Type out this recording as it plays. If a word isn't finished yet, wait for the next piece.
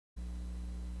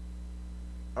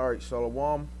All right,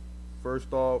 Shalom.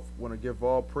 First off, want to give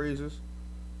all praises,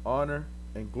 honor,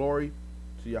 and glory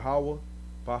to Yahweh,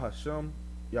 Bahashem,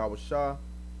 Yahweh Shah.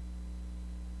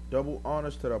 Double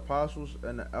honors to the apostles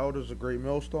and the elders of Great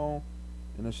Millstone.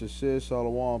 And it's a said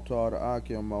Shalom to all the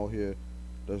Akim out here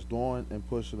that's doing and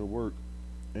pushing the work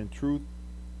in truth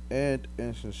and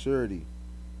in sincerity.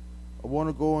 I want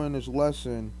to go in this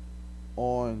lesson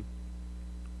on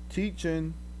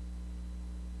teaching,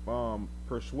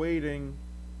 persuading,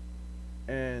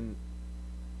 and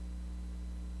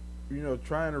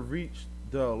trying to reach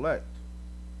the elect.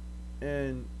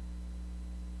 And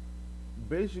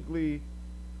basically,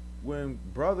 when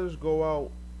brothers go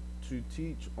out to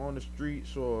teach on the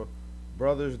streets or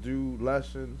brothers do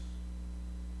lessons,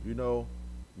 you know,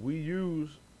 we use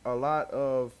a lot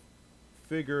of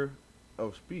figure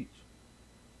of speech,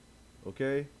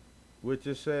 okay? Which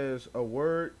it says a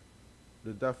word,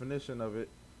 the definition of it,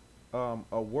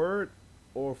 a word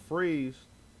or phrase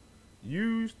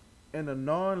used in a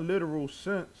non literal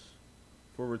sense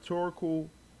for rhetorical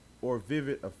or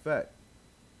vivid effect,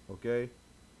 okay?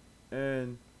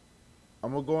 And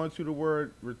I'm gonna go into the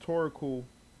word rhetorical,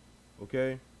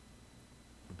 okay?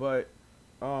 But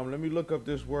let me look up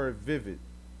this word vivid,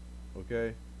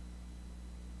 okay?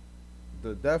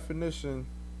 The definition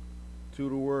to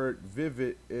the word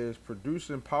vivid is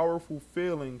producing powerful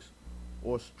feelings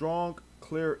or strong,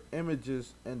 clear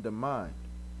images in the mind,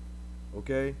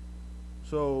 okay?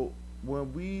 So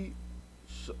when we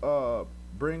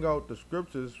bring out the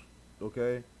scriptures,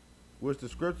 okay, which the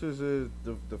scriptures is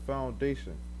the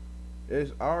foundation.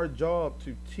 It's our job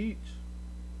to teach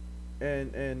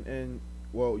and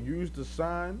well use the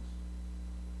signs.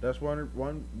 That's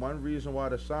one reason why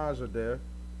the signs are there.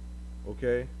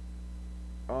 Okay.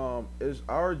 It's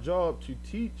our job to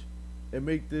teach and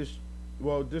make this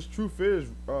this truth is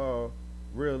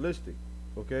realistic.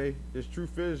 Okay? This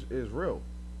truth is real.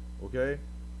 Okay?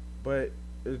 But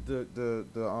it's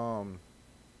the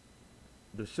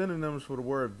synonyms for the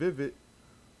word vivid,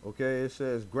 okay, it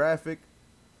says graphic,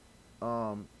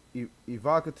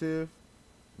 evocative,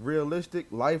 realistic,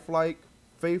 lifelike,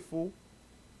 faithful,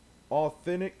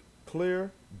 authentic,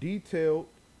 clear, detailed.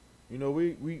 You know,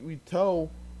 we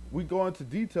go into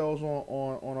details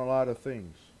on a lot of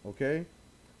things, okay?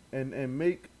 And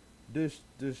make this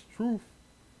truth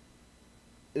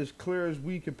as clear as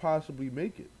we can possibly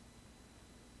make it.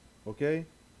 Okay?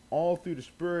 All through the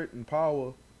spirit and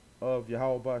power of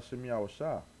Yahweh Ba'Shem Yahweh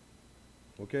Shah.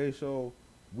 Okay, so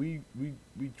we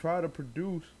try to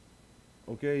produce,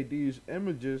 okay, these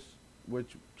images,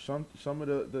 which some of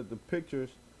the pictures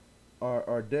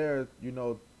are there, you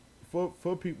know,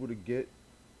 for people to get,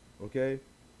 okay,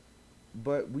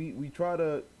 but we try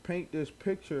to paint this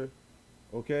picture,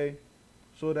 okay,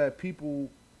 so that people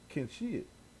can see it.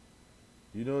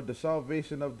 You know, the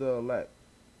salvation of the elect,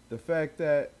 the fact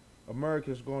that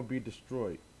America is going to be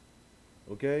destroyed,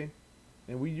 okay,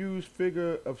 and we use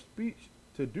figure of speech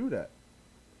to do that.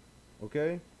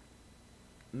 Okay.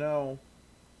 Now,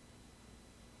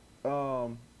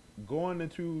 going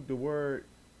into the word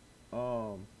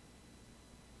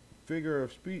figure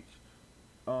of speech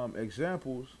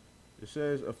examples, it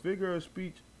says a figure of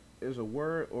speech is a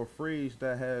word or phrase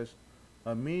that has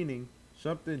a meaning,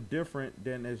 something different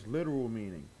than its literal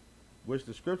meaning, which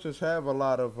the scriptures have a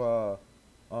lot of,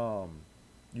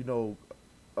 you know,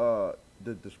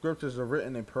 the scriptures are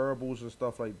written in parables and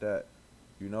stuff like that,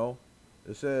 you know.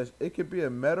 It says it could be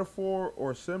a metaphor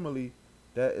or simile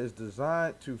that is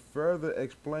designed to further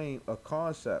explain a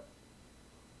concept,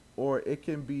 or it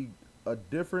can be a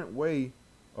different way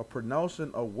of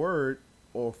pronouncing a word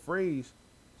or phrase,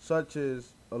 such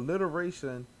as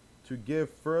alliteration, to give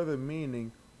further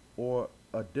meaning or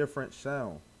a different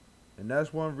sound. And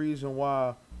that's one reason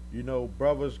why, you know,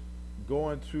 brothers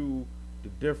go into the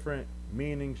different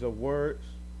meanings of words,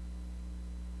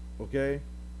 okay?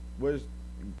 Was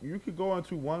you could go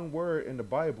into one word in the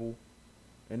Bible,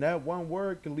 and that one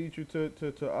word can lead you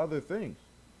to other things.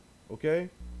 Okay?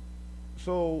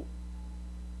 So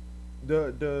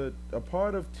the a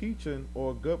part of teaching,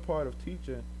 or a good part of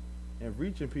teaching and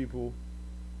reaching people,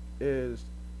 is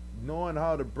knowing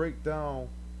how to break down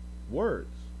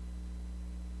words,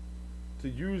 to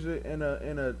use it in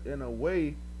a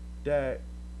way that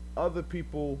other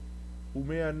people who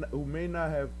may not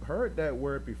have heard that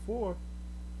word before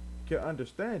can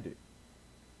understand it.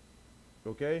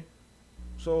 Okay?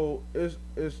 So it's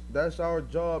that's our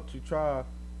job to try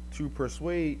to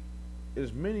persuade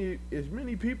as many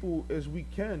people as we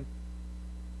can,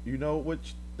 you know,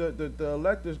 which the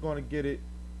elect is going to get it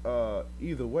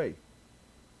either way.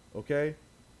 Okay?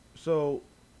 So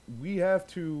we have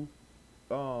to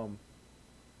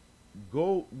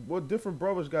go, well, different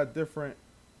brothers got different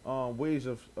ways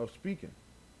of speaking,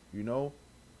 you know,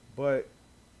 but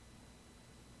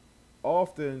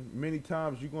often, many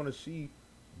times, you're going to see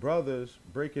brothers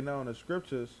breaking down the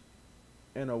scriptures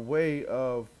in a way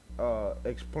of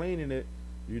explaining it,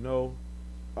 you know,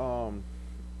 um,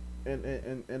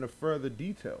 in a further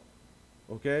detail.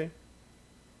 Okay.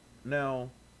 Now,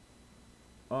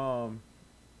 um,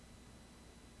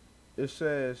 it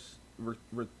says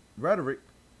rhetoric.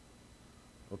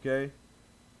 Okay,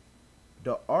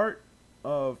 the art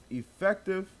of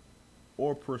effective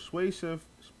or persuasive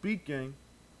speaking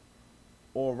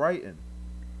or writing.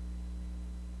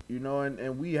 You know,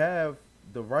 and we have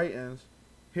the writings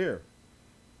here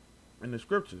in the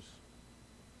scriptures.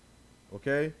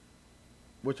 Okay,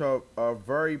 which are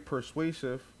very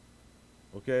persuasive.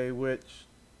 Okay, which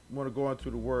I want to go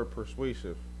into the word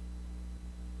persuasive,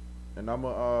 and I'm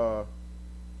gonna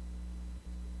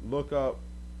look up,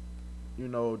 you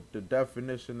know, the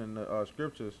definition in the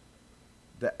scriptures.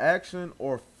 The action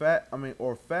or fact,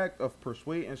 or fact of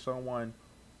persuading someone,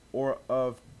 or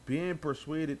of being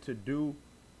persuaded to do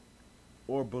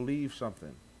or believe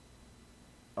something.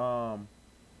 Um,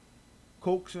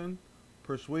 Coaxing,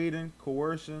 persuading,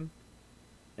 coercing,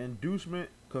 inducement,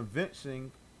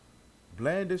 convincing,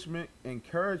 blandishment,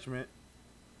 encouragement,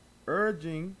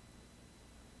 urging,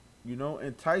 you know,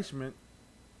 enticement,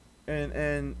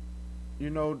 and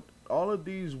you know, all of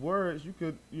these words you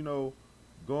could, you know,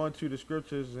 go into the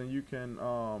scriptures and you can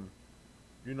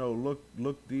you know,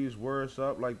 look these words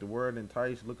up, like the word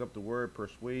entice, look up the word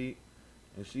persuade,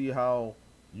 and see how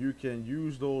you can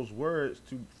use those words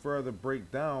to further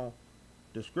break down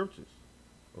the scriptures.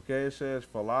 Okay, it says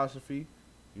philosophy,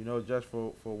 you know, just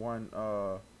for one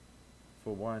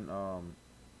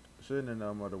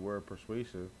synonym of the word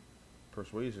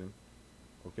persuasion.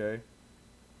 Okay,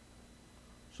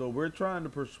 so we're trying to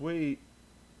persuade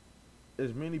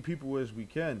as many people as we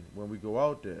can when we go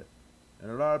out there,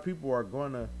 and a lot of people are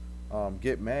going to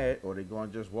get mad, or they're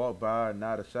going to just walk by and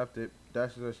not accept it.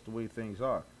 That's just the way things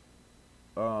are.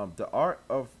 The art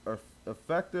of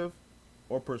effective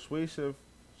or persuasive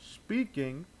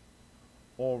speaking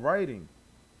or writing,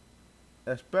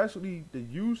 especially the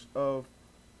use of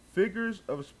figures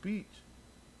of speech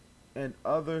and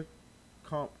other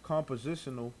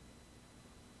compositional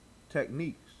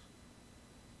techniques.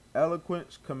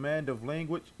 Eloquence, command of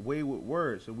language, way with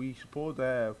words. So we supposed to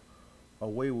have a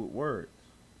way with words.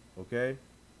 Okay,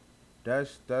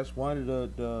 that's one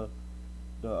of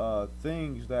the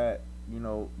things that, you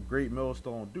know, great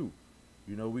millstone do.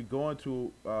 You know, we go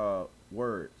into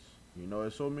words. You know,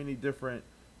 there's so many different.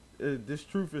 This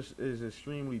truth is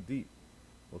extremely deep.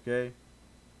 Okay,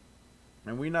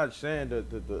 and we're not saying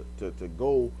to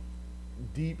go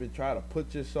deep and try to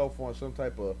put yourself on some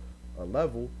type of a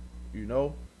level. You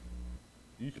know,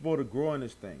 you're supposed to grow in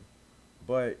this thing,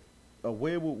 but a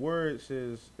way with words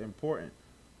is important.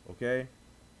 Okay,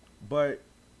 but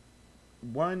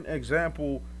one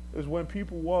example is when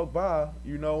people walk by,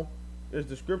 you know, as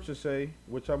the scriptures say,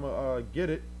 which I'm gonna get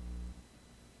it.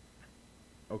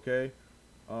 Okay,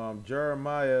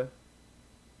 Jeremiah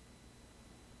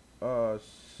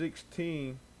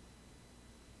 16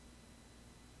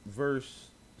 verse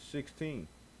 16.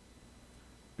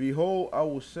 Behold, I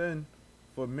will send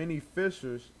for many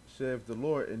fishers, saith the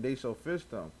Lord, and they shall fish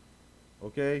them.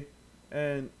 Okay,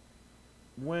 and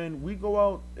when we go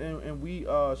out and we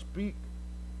speak,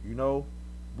 you know,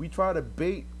 we try to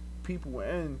bait people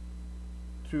in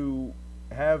to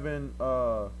having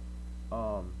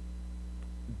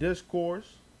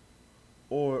discourse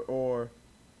or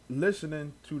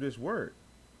listening to this word.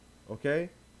 Okay,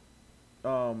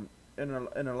 and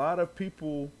a lot of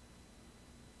people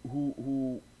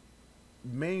who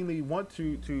mainly want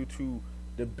to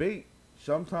debate,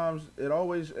 sometimes it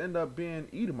always end up being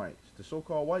Edomites, the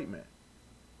so-called white man.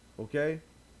 Okay,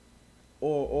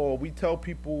 or we tell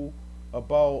people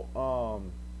about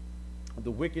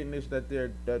the wickedness that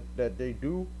they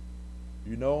do,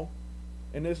 you know,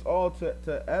 and it's all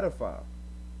to edify.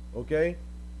 Okay,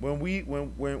 when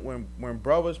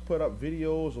brothers put up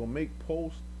videos or make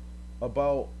posts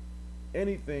about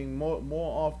anything,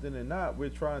 more often than not, we're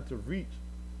trying to reach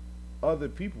other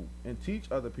people and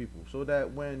teach other people, so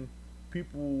that when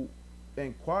people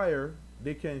inquire,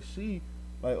 they can see,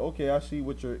 like, okay, I see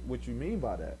what you mean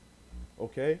by that.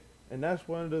 Okay, and that's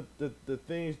one of the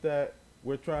things that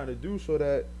we're trying to do, so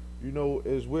that, you know,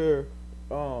 as we're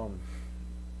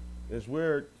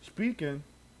speaking,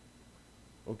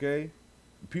 okay,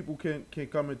 people can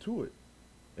come into it.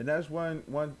 And that's one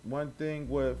thing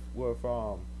with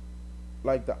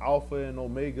like the Alpha and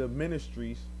Omega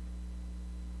ministries,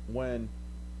 when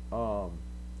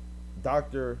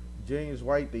Dr. James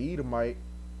White, the Edomite,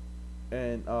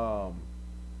 and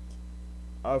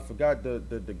I forgot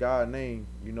the guy name,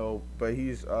 but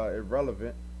he's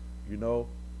irrelevant, you know.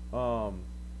 Um,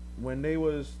 when they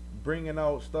was bringing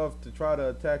out stuff to try to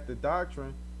attack the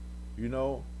doctrine, you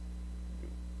know,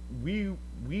 we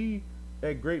we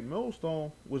at Great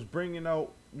Millstone was bringing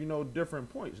out,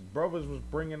 different points. Brothers was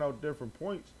bringing out different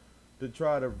points to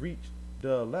try to reach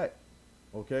the elect,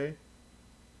 okay?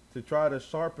 To try to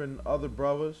sharpen other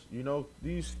brothers,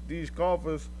 these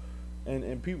scoffers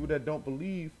and people that don't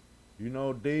believe,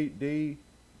 they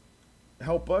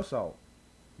help us out,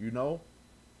 you know,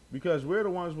 because we're the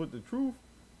ones with the truth,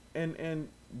 and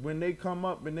when they come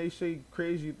up and they say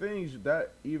crazy things,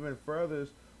 that even furthers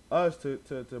us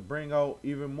to bring out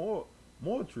even more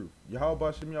truth.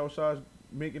 Yahweh Shem Yahushua is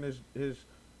making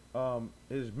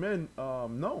his men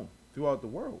known throughout the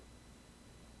world.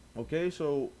 Okay,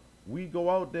 so we go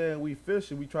out there and we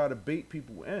fish and we try to bait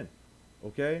people in,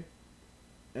 okay,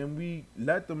 and we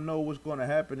let them know what's going to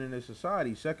happen in this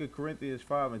society. 2 Corinthians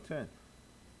 5:10.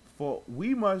 For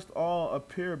we must all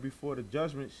appear before the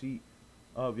judgment seat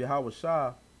of Yahweh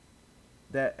Shah,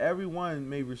 that everyone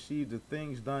may receive the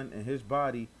things done in his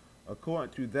body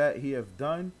according to that he hath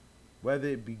done, whether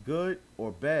it be good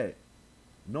or bad.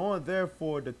 Knowing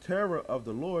therefore the terror of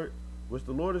the Lord, which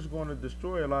the Lord is going to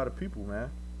destroy a lot of people, man.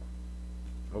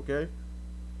 Okay?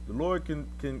 The Lord can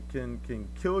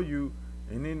kill you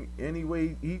in any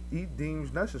way he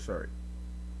deems necessary.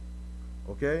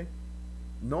 Okay?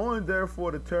 Knowing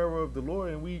therefore the terror of the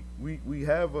Lord, and we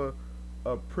have a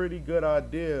pretty good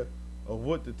idea of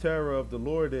what the terror of the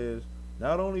Lord is,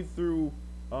 not only through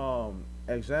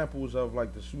examples of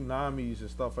like the tsunamis and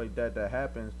stuff like that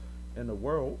happens in the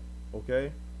world,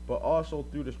 okay, but also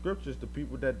through the scriptures, the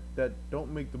people that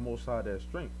don't make the Most High their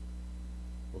strength,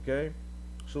 okay.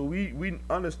 So we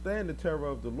understand the terror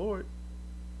of the Lord,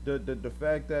 the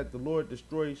fact that the Lord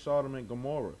destroyed Sodom and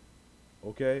Gomorrah,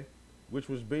 okay, which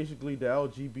was basically the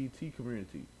LGBT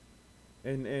community,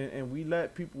 and we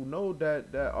let people know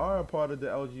that are a part of the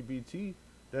LGBT,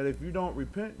 that if you don't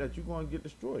repent, that you're going to get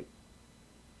destroyed.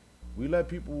 We let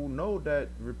people know that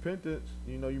repentance,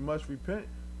 you must repent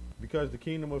because the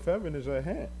kingdom of heaven is at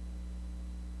hand.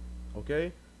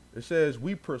 Okay? It says,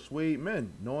 we persuade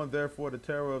men. Knowing therefore the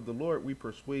terror of the Lord, we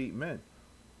persuade men.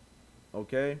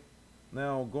 Okay?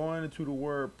 Now, going into the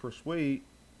word persuade.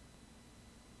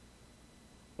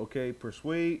 Okay,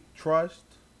 persuade, trust,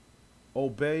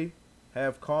 obey,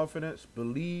 have confidence,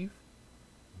 believe,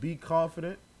 be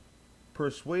confident,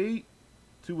 persuade,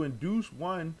 to induce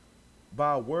one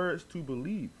by words to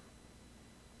believe.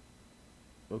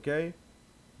 Okay?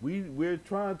 We're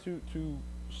trying to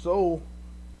show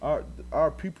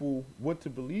our people what to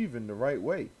believe in the right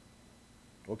way.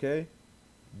 Okay?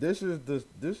 This is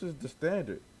the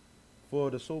standard for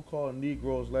the so-called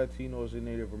Negroes, Latinos, and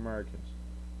Native Americans.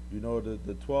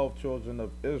 The 12 children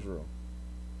of Israel.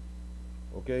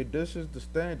 Okay, this is the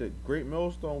standard. Great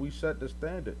Millstone, we set the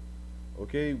standard.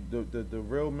 Okay, the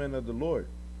real men of the Lord.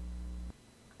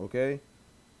 Okay,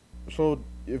 so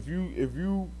if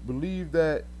you believe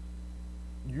that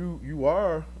you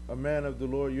are a man of the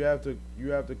Lord, you have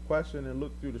to question and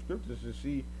look through the scriptures to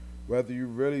see whether you're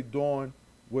really doing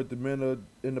what the men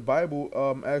in the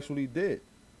Bible actually did.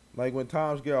 Like when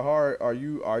times get hard, are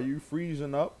you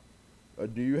freezing up?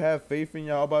 Do you have faith in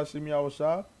Yahweh Shem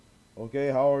Yahushua? Okay,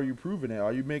 how are you proving it?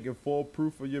 Are you making full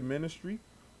proof of your ministry?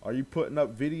 Are you putting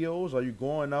up videos? Are you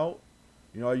going out?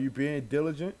 Are you being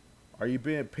diligent? Are you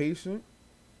being patient?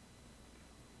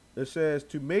 It says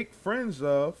to make friends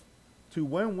of, to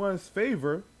win one's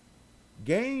favor,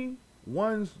 gain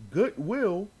one's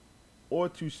goodwill, or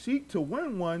to seek to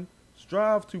win one,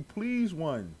 strive to please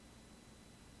one.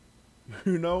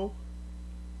 And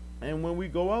when we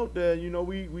go out there,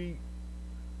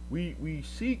 we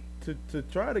seek to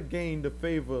try to gain the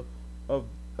favor of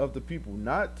the people,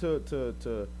 not to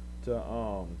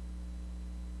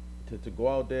go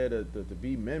out there to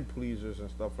be men pleasers and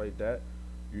stuff like that,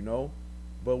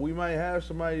 But we might have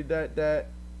somebody that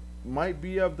might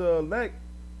be of the elect,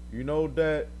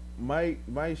 that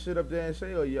might sit up there and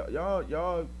say, "Oh,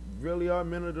 y'all really are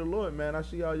men of the Lord, man. I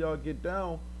see how y'all get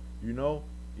down,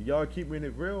 Y'all keeping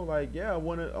it real. Like, yeah, I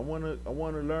wanna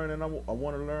learn, and I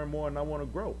wanna learn more, and I wanna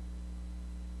grow.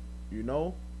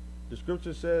 The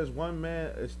scripture says one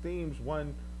man esteems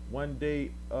one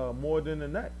day more than the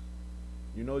next.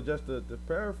 Just to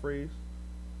paraphrase,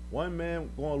 one man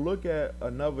gonna look at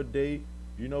another day,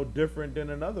 different than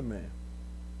another man.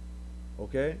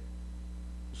 Okay,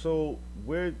 so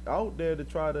we're out there to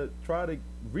try to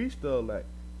reach the elect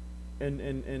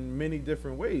in many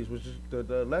different ways, which is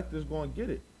the elect is gonna get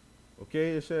it.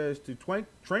 Okay, it says to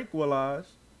tranquilize,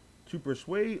 to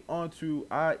persuade onto,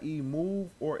 i.e., move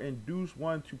or induce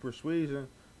one to persuasion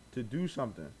to do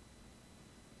something.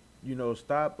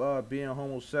 Stop being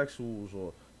homosexuals,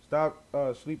 or stop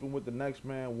sleeping with the next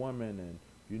man, woman, and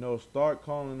start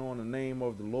calling on the name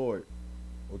of the Lord.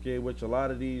 Okay, which a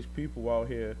lot of these people out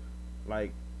here,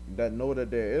 like that know that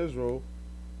they're Israel,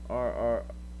 are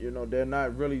they're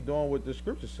not really doing what the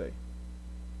scriptures say.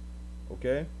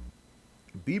 Okay,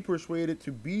 be persuaded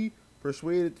to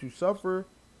suffer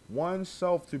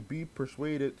oneself, to be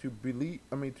persuaded to believe.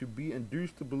 I mean, to be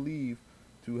induced to believe,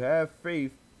 to have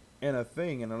faith in a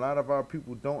thing. And a lot of our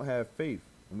people don't have faith,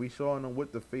 and we showing them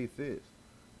what the faith is.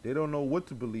 They don't know what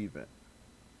to believe in.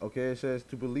 Okay, it says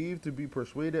to believe, to be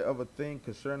persuaded of a thing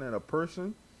concerning a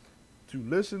person, to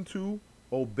listen to,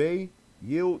 obey,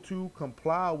 yield to,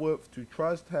 comply with, to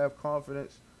trust, have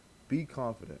confidence, be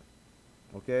confident.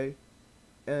 Okay,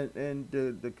 and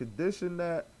the condition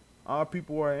that our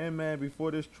people are in, man,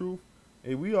 before this truth,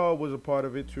 and we all was a part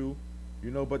of it too,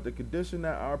 but the condition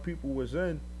that our people was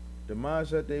in, the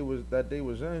mindset they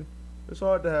was in, it's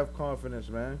hard to have confidence,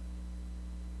 man.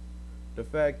 The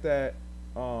fact that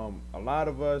a lot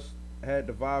of us had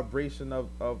the vibration of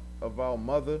our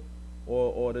mother,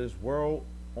 or this world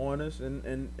on us,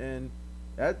 and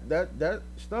that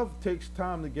stuff takes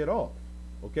time to get off.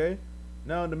 Okay,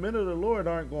 now the men of the Lord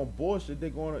aren't going to bullshit. They're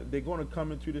going to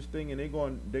come into this thing, and they're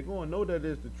going to know that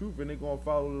it's the truth, and they're going to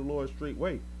follow the Lord straight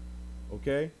way.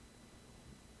 Okay.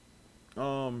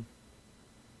 Knowing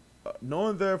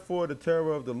therefore the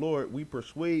terror of the Lord, we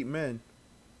persuade men,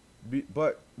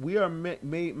 but we are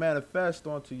made manifest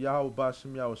unto Yahweh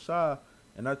Bashem Yahushua,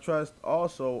 and I trust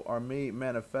also are made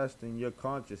manifest in your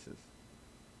consciences.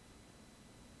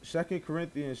 2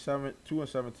 Corinthians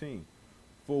 2:17.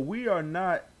 For we are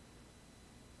not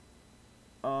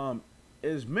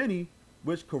as many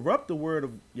which corrupt the word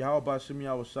of Yahweh Bashem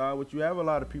Yahushua, which you have a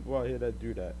lot of people out here that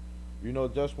do that.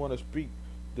 Just want to speak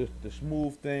the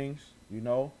smooth things.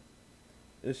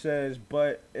 It says,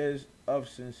 but as of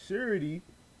sincerity,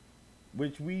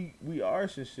 which we are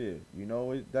sincere.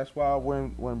 That's why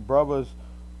when brothers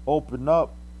open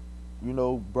up,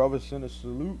 brothers send a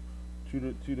salute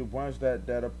to the ones that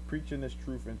are preaching this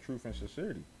truth and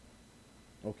sincerity.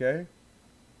 Okay,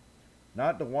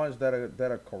 not the ones that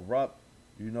are corrupt.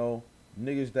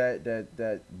 Niggas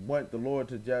that want the Lord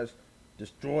to just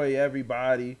destroy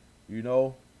everybody.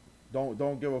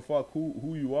 Don't give a fuck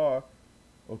who you are.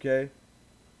 Okay.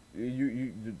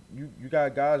 You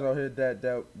got guys out here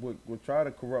that would try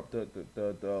to corrupt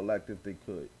the elect if they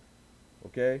could.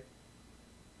 Okay,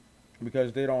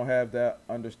 because they don't have that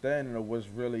understanding of what's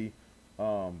really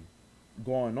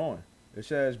going on. It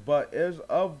says, but as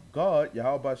of God,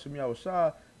 Yahweh Bashem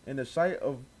Yahushua, in the sight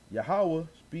of Yahweh,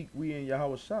 speak we in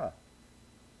Yahushua.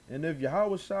 And if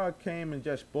Yahushua came and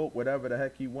just spoke whatever the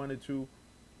heck he wanted to,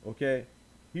 okay,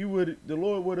 the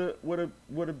Lord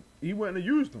he wouldn't have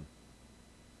used them.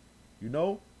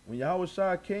 When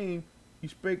Yahushua came, he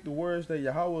spake the words that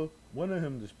Yahweh wanted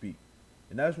him to speak.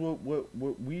 And that's what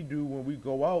we do when we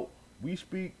go out. We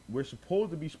speak, we're supposed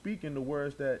to be speaking the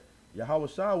words that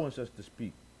Yahushua wants us to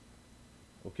speak.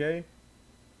 Okay?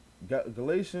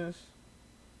 Galatians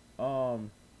 1:10.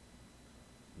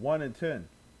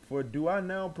 For do I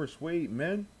now persuade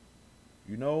men,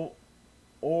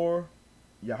 or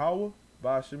Yahweh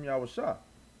by Hashem Yahushua?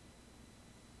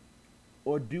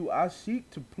 Or do I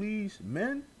seek to please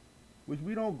men? Which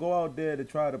we don't go out there to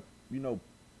try to,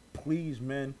 please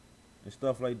men and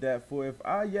stuff like that. For if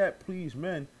I yet please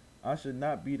men, I should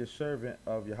not be the servant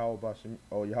of Yahweh Bashem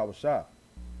or Yahushua.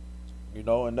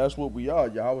 And that's what we are.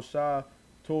 Yahushua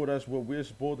told us what we're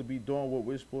supposed to be doing, what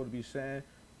we're supposed to be saying,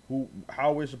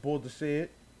 how we're supposed to say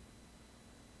it.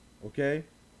 Okay?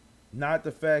 Not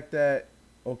the fact that,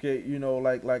 okay,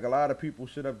 like a lot of people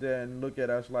sit up there and look at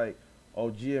us like, oh,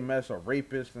 GMS are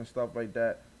rapists and stuff like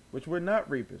that, which we're not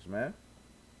rapists, man.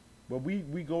 But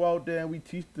we go out there and we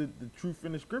teach the truth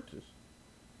in the scriptures.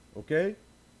 Okay?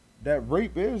 That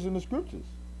rape is in the scriptures.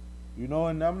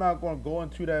 And I'm not going to go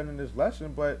into that in this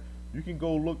lesson, but you can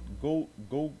go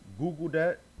Google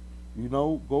that.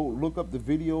 Go look up the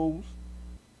videos.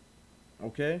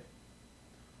 Okay?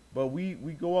 But we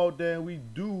go out there and we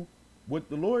do what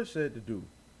the Lord said to do.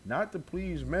 Not to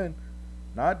please men,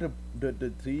 not to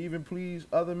even please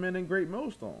other men in Great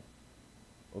Millstone.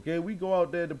 Okay, we go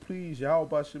out there to please Yahweh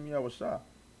Bashem Yahushua.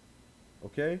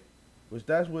 Okay, which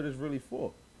that's what it's really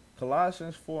for.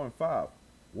 Colossians 4:5.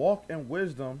 Walk in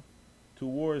wisdom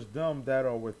towards them that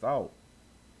are without.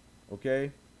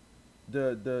 Okay,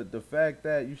 the fact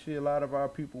that you see a lot of our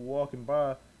people walking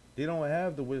by, they don't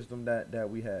have the wisdom that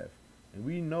we have. and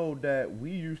we know that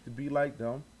we used to be like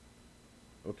them.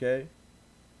 Okay,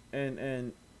 and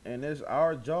and and it's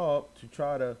our job to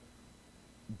try to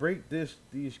break these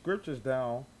scriptures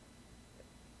down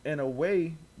in a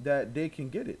way that they can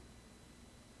get it.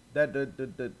 That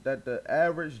the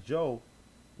average Joe,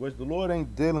 which the Lord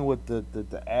ain't dealing with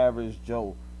the average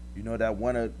Joe, that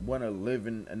wanna live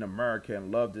in America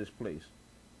and love this place.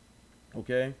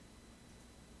 Okay?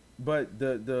 But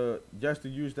the just to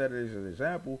use that as an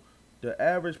example, the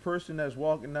average person that's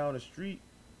walking down the street,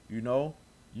 you know,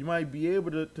 you might be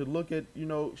able to look at,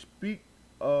 speak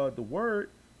the word,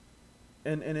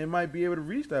 and it might be able to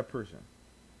reach that person.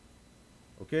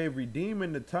 Okay,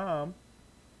 redeeming the time.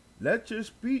 Let your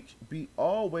speech be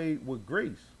always with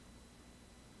grace,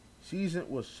 seasoned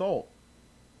with salt,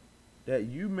 that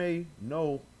you may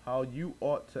know how you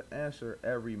ought to answer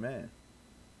every man.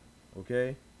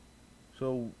 Okay?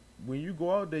 So when you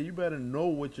go out there, you better know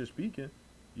what you're speaking.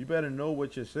 You better know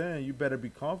what you're saying. You better be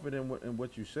confident in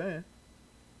what you're saying.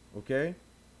 Okay?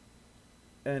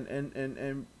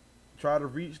 And try to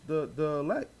reach the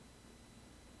elect.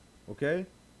 Okay?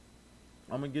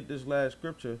 I'm going to get this last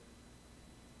scripture.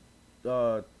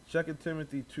 2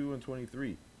 Timothy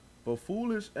 2:23. But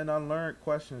foolish and unlearned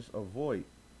questions avoid.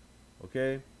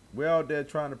 Okay? We're out there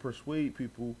trying to persuade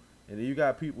people, and then you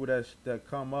got people that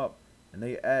come up and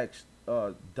they ask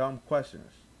dumb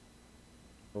questions.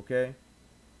 Okay?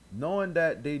 Knowing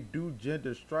that they do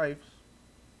gender strifes,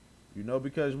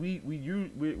 because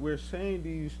we're saying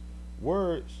these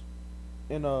words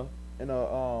in a in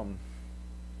a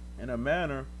in a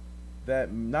manner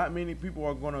that not many people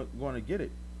are gonna get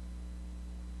it.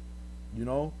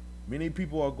 Many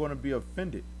people are gonna be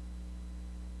offended.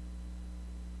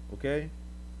 Okay?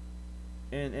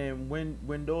 And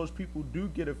when those people do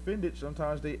get offended,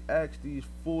 sometimes they ask these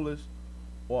foolish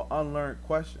or unlearned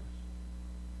questions.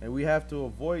 And we have to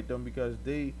avoid them because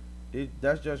they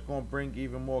that's just gonna bring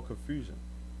even more confusion.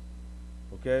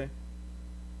 Okay?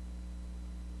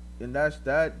 And that's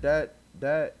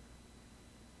that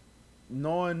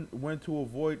knowing when to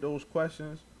avoid those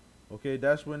questions. Okay,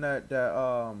 that's when that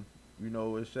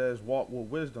it says walk with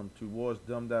wisdom towards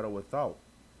them that are without.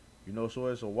 So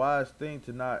it's a wise thing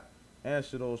to not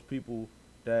answer those people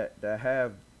that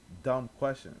have dumb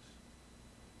questions.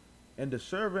 And the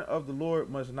servant of the Lord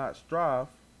must not strive,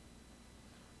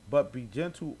 but be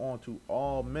gentle unto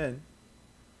all men.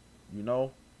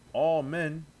 All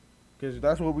men, because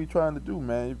that's what we trying to do,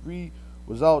 man. If we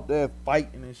was out there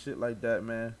fighting and shit like that,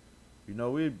 man,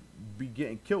 we'd be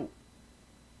getting killed.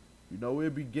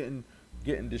 We'd be getting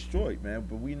destroyed, man.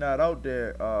 But we not out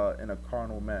there in a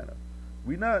carnal manner.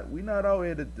 We not out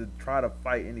here to try to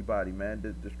fight anybody, man.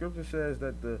 The scripture says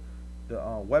that the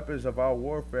weapons of our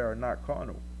warfare are not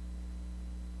carnal.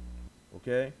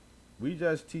 Okay, we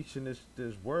just teaching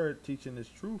this word, teaching this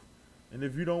truth. And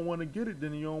if you don't want to get it,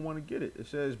 then you don't want to get it. It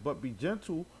says, but be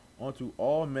gentle unto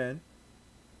all men,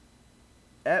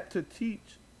 apt to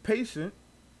teach, patient.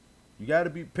 You got to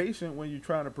be patient when you're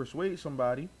trying to persuade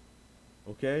somebody.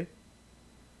 Okay,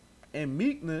 and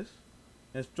meekness,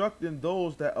 instructing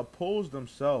those that oppose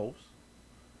themselves,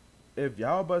 if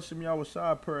Yahweh Shem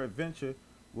Yahweh peradventure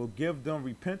will give them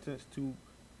repentance to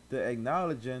the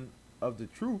acknowledging of the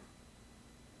truth,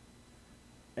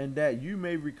 and that you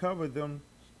may recover them,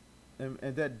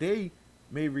 and that they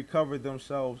may recover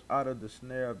themselves out of the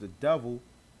snare of the devil,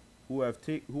 who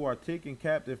are taken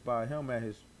captive by him at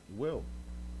his will.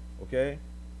 Okay,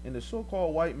 and the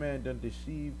so-called white man done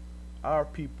deceive our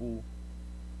people.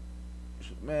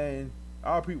 Man,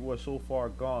 our people are so far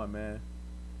gone, man.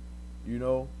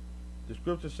 The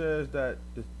scripture says that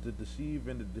the deceive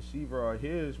and the deceiver are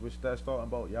his, which that's talking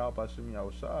about Yahweh Shem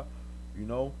Yahweh.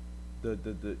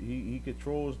 He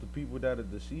controls the people that are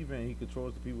deceiving, and he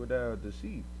controls the people that are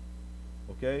deceived.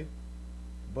 Okay?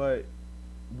 But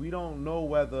we don't know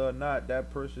whether or not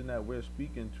that person that we're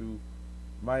speaking to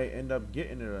might end up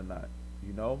getting it or not,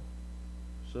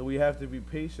 So we have to be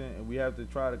patient, and we have to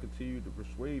try to continue to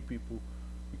persuade people,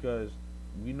 because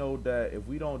we know that if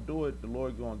we don't do it, the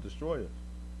Lord going to destroy us.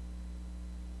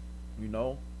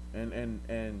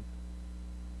 And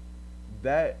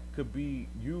that could be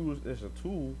used as a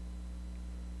tool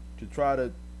to try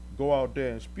to go out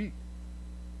there and speak,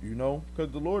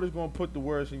 because the Lord is going to put the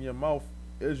words in your mouth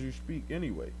as you speak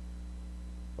anyway.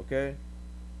 Okay?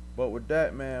 But with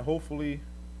that, man, hopefully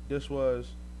this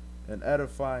was an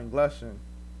edifying lesson.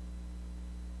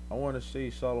 I want to say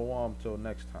shalom till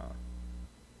next time.